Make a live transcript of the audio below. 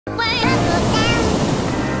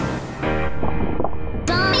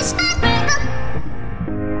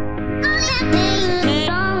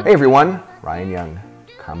Hey everyone, Ryan Young,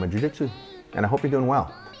 Karma Jiu-Jitsu, and I hope you're doing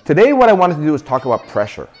well. Today what I wanted to do is talk about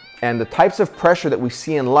pressure and the types of pressure that we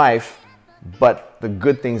see in life, but the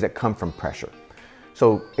good things that come from pressure.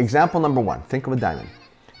 So example number one, think of a diamond.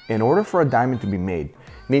 In order for a diamond to be made, it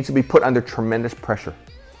needs to be put under tremendous pressure.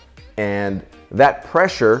 And that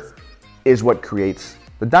pressure is what creates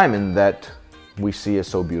the diamond that we see as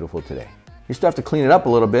so beautiful today. You still have to clean it up a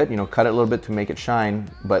little bit, cut it a little bit to make it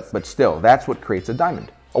shine, but still, that's what creates a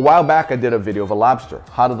diamond. A while back I did a video of a lobster.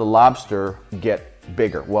 How did the lobster get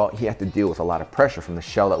bigger? Well, he had to deal with a lot of pressure from the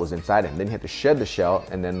shell that was inside him. Then he had to shed the shell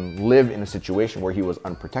and then live in a situation where he was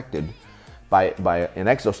unprotected by an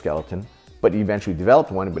exoskeleton, but he eventually developed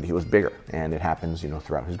one, but he was bigger. And it happens,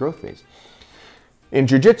 throughout his growth phase. In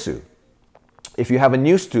Jiu-Jitsu, if you have a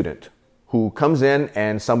new student who comes in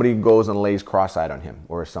and somebody goes and lays cross-eyed on him,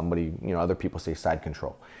 or somebody, other people say side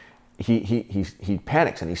control, he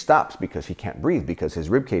panics and he stops because he can't breathe because his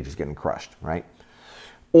rib cage is getting crushed, right?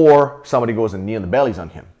 Or somebody goes and knee on the bellies on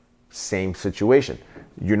him. Same situation.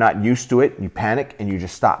 You're not used to it, you panic and you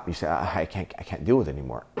just stop. You say, I can't deal with it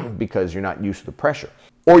anymore because you're not used to the pressure.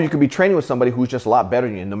 Or you could be training with somebody who's just a lot better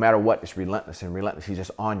than you, and no matter what, it's relentless and relentless. He's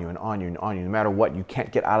just on you and on you and on you. No matter what, you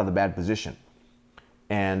can't get out of the bad position.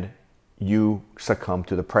 And you succumb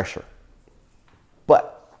to the pressure.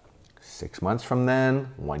 But 6 months from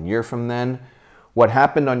then, 1 year from then, what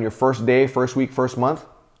happened on your first day, first week, first month,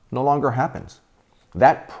 no longer happens.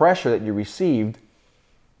 That pressure that you received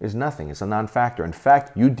is nothing. It's a non-factor. In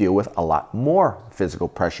fact, you deal with a lot more physical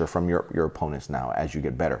pressure from your opponents now as you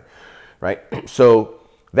get better, right? So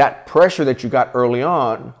that pressure that you got early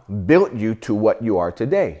on built you to what you are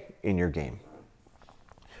today in your game.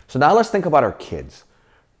 So now let's think about our kids.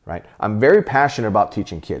 Right? I'm very passionate about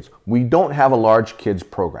teaching kids. We don't have a large kids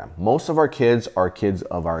program. Most of our kids are kids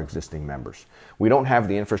of our existing members. We don't have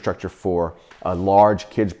the infrastructure for a large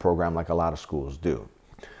kids program like a lot of schools do.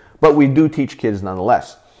 But we do teach kids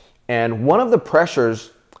nonetheless. And one of the pressures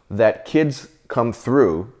that kids come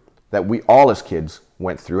through, that we all as kids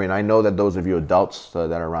went through, and I know that those of you adults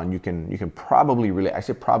that are around, you can probably relate. I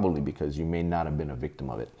say probably because you may not have been a victim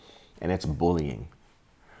of it. And it's bullying.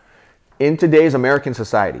 In today's American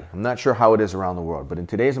society, I'm not sure how it is around the world, but in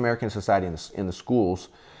today's American society in the schools,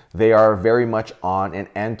 they are very much on an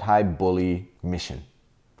anti-bully mission,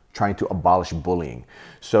 trying to abolish bullying.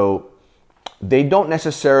 So they don't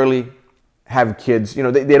necessarily have kids, they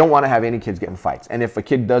don't want to have any kids get in fights. And if a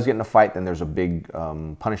kid does get in a fight, then there's a big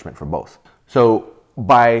punishment for both. So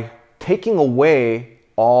by taking away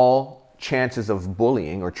all chances of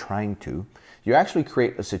bullying, or trying to, you actually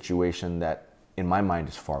create a situation that, in my mind,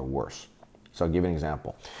 is far worse. So I'll give you an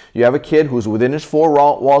example. You have a kid who's within his four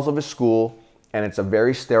walls of his school, and it's a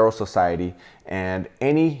very sterile society, and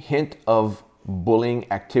any hint of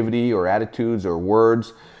bullying activity or attitudes or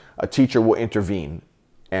words, a teacher will intervene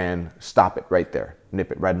and stop it right there,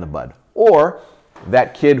 nip it right in the bud. Or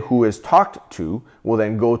that kid who is talked to will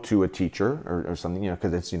then go to a teacher or something,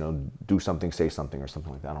 because it's, do something, say something, or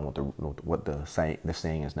something like that. I don't know what the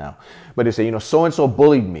saying is now. But they say, so-and-so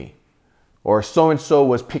bullied me, or so-and-so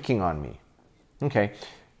was picking on me. Okay,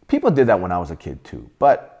 people did that when I was a kid too,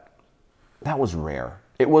 but that was rare.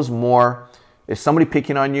 It was more, is somebody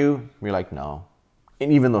picking on you? You're like, no.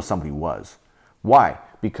 And even though somebody was. Why?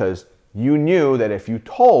 Because you knew that if you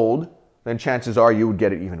told, then chances are you would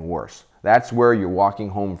get it even worse. That's where you're walking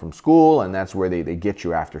home from school, and that's where they get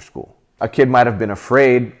you after school. A kid might have been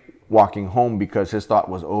afraid walking home because his thought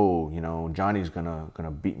was, oh, Johnny's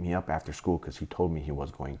gonna beat me up after school because he told me he was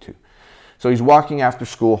going to. So he's walking after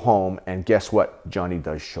school home, and guess what? Johnny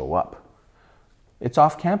does show up. It's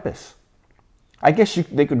off campus. I guess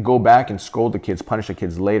they could go back and scold the kids, punish the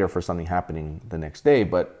kids later for something happening the next day,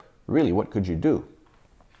 but really, what could you do?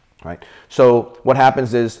 Right? So what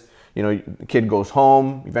happens is, the kid goes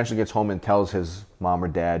home, eventually gets home and tells his mom or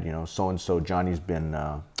dad, so-and-so Johnny's been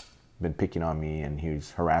picking on me and he's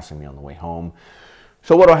harassing me on the way home.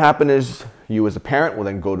 So what will happen is you as a parent will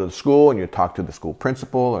then go to the school and you talk to the school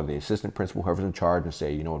principal or the assistant principal, whoever's in charge, and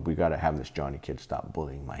say, we got to have this Johnny kid stop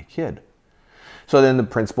bullying my kid. So then the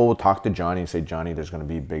principal will talk to Johnny and say, Johnny, there's going to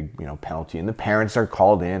be a big penalty. And the parents are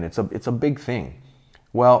called in. It's a big thing.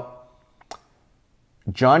 Well,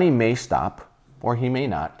 Johnny may stop or he may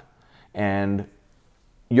not. And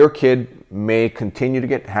your kid may continue to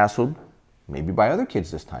get hassled, maybe by other kids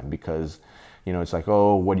this time, because it's like,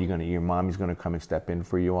 oh, what are you your mommy's going to come and step in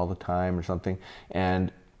for you all the time or something. And,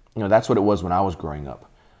 that's what it was when I was growing up.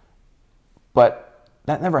 But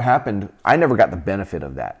that never happened. I never got the benefit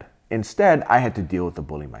of that. Instead, I had to deal with the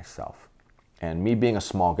bully myself. And me being a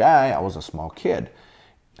small guy, I was a small kid.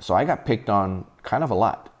 So I got picked on kind of a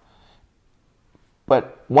lot.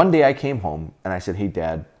 But one day I came home and I said, hey,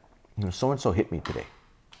 Dad, so-and-so hit me today.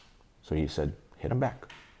 So he said, hit him back.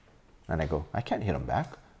 And I go, I can't hit him back.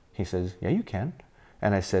 He says, yeah, you can.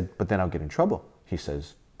 And I said, but then I'll get in trouble. He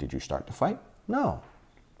says, did you start the fight? No.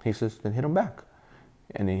 He says, then hit him back.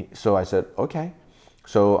 And so I said, okay.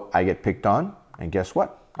 So I get picked on, and guess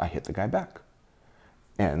what? I hit the guy back.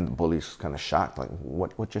 And the bully's kind of shocked, like,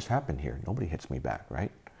 what just happened here? Nobody hits me back,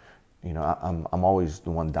 right? I'm always the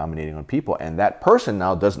one dominating on people, and that person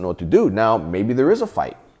now doesn't know what to do. Now, maybe there is a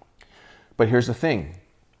fight. But here's the thing.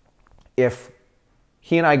 If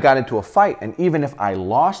he and I got into a fight, and even if I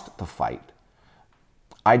lost the fight,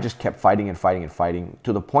 I just kept fighting and fighting and fighting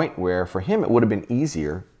to the point where for him, it would have been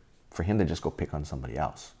easier for him to just go pick on somebody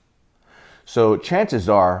else. So chances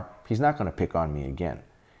are he's not going to pick on me again.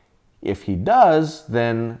 If he does,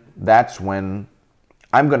 then that's when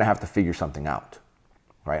I'm going to have to figure something out,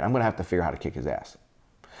 right? I'm going to have to figure out how to kick his ass.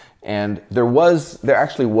 And there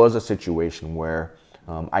actually was a situation where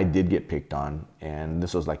I did get picked on, and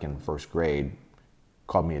this was like in first grade.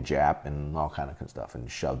 Called me a Jap and all kind of good stuff, and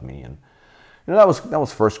shoved me, and that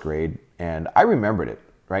was first grade, and I remembered it,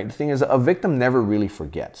 right? The thing is, a victim never really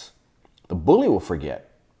forgets. The bully will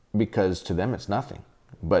forget because to them it's nothing,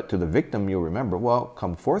 but to the victim you'll remember. Well,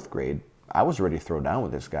 come fourth grade, I was ready to throw down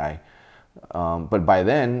with this guy, but by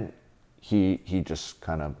then he just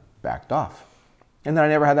kind of backed off, and then I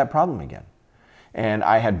never had that problem again. And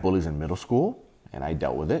I had bullies in middle school, and I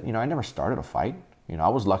dealt with it. I never started a fight. I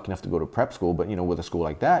was lucky enough to go to prep school, but with a school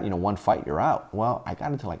like that, one fight, you're out. Well, I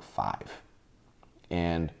got into like 5,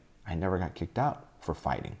 and I never got kicked out for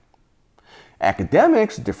fighting.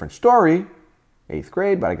 Academics, different story. 8th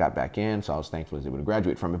grade, but I got back in, so I was thankful I was able to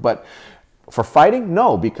graduate from it. But for fighting,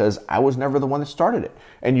 no, because I was never the one that started it.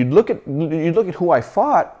 And you'd look at who I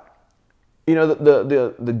fought.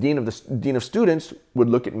 The dean of students would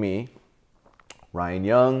look at me. Ryan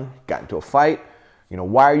Young got into a fight.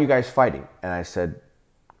 Why are you guys fighting? And I said,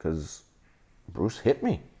 because Bruce hit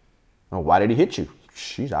me. Well, why did he hit you?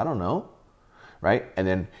 Jeez, I don't know. Right? And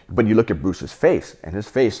then, but you look at Bruce's face, and his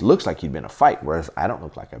face looks like he'd been in a fight, whereas I don't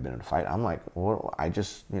look like I've been in a fight. I'm like, well, I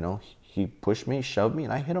just, he pushed me, shoved me,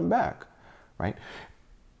 and I hit him back. Right?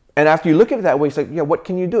 And after you look at it that way, it's like, yeah, what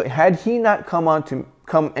can you do? Had he not come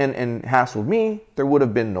and hassled me, there would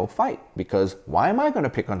have been no fight, because why am I going to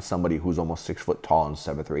pick on somebody who's almost 6 foot tall in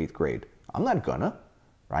 7th or 8th grade? I'm not gonna,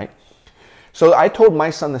 right? So I told my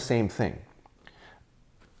son the same thing.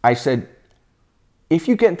 I said, if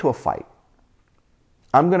you get into a fight,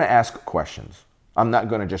 I'm gonna ask questions. I'm not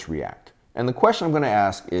gonna just react. And the question I'm gonna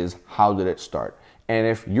ask is, how did it start? And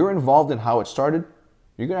if you're involved in how it started,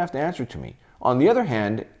 you're gonna have to answer to me. On the other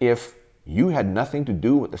hand, if you had nothing to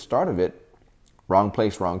do with the start of it, wrong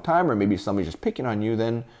place, wrong time, or maybe somebody's just picking on you,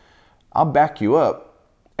 then I'll back you up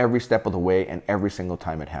every step of the way and every single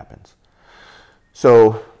time it happens.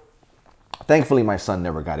 So thankfully, my son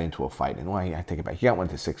never got into a fight. And I take it back. He got one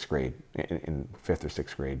to 6th grade, in 5th or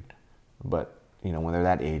 6th grade. But, when they're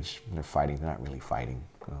that age, they're fighting. They're not really fighting.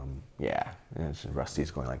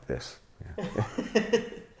 Rusty's going like this. Yeah.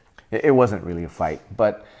 It wasn't really a fight.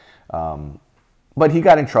 But he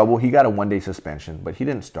got in trouble. He got a 1-day suspension, but he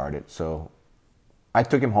didn't start it. So I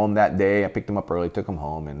took him home that day. I picked him up early, took him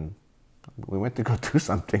home, and we went to go do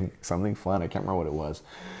something fun. I can't remember what it was.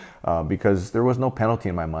 Because there was no penalty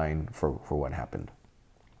in my mind for what happened.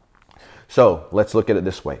 So let's look at it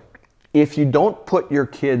this way. If you don't put your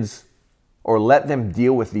kids or let them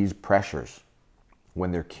deal with these pressures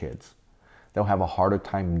when they're kids, they'll have a harder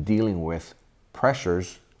time dealing with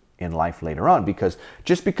pressures in life later on. Because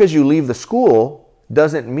just because you leave the school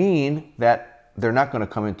doesn't mean that they're not going to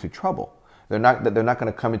come into trouble. They're not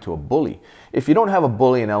going to come into a bully. If you don't have a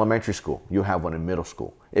bully in elementary school, you have one in middle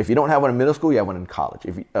school. If you don't have one in middle school, you have one in college,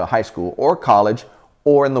 high school or college,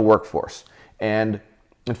 or in the workforce. And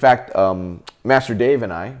in fact, Master Dave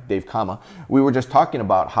and I, Dave Kama, we were just talking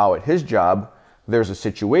about how at his job, there's a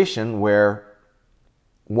situation where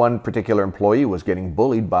one particular employee was getting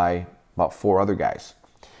bullied by about 4 other guys.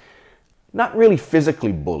 Not really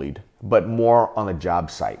physically bullied, but more on the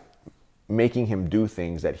job site, making him do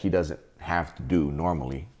things that he doesn't have to do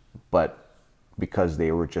normally, but because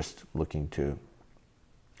they were just looking to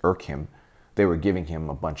irk him, they were giving him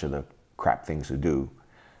a bunch of the crap things to do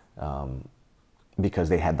because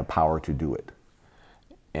they had the power to do it.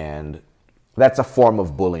 And that's a form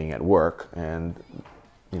of bullying at work, and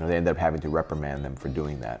they ended up having to reprimand them for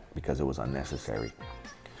doing that because it was unnecessary.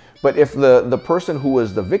 But if the person who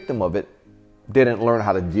was the victim of it didn't learn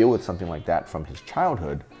how to deal with something like that from his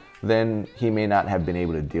childhood, then he may not have been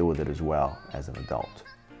able to deal with it as well as an adult.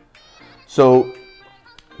 So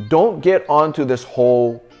don't get onto this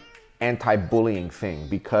whole anti-bullying thing,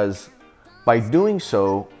 because by doing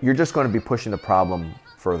so, you're just going to be pushing the problem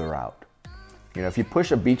further out. You know, if you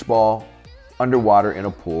push a beach ball underwater in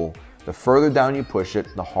a pool, the further down you push it,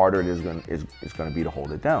 the harder it is going to be to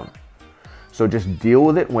hold it down. So just deal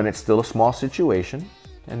with it when it's still a small situation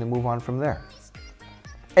and then move on from there.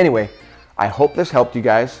 Anyway, I hope this helped you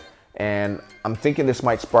guys, and I'm thinking this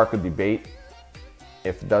might spark a debate.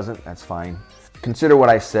 If it doesn't, that's fine. Consider what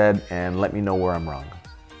I said and let me know where I'm wrong.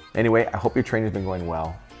 Anyway, I hope your training's been going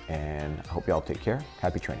well, and I hope you all take care.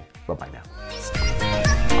 Happy training. Bye-bye now.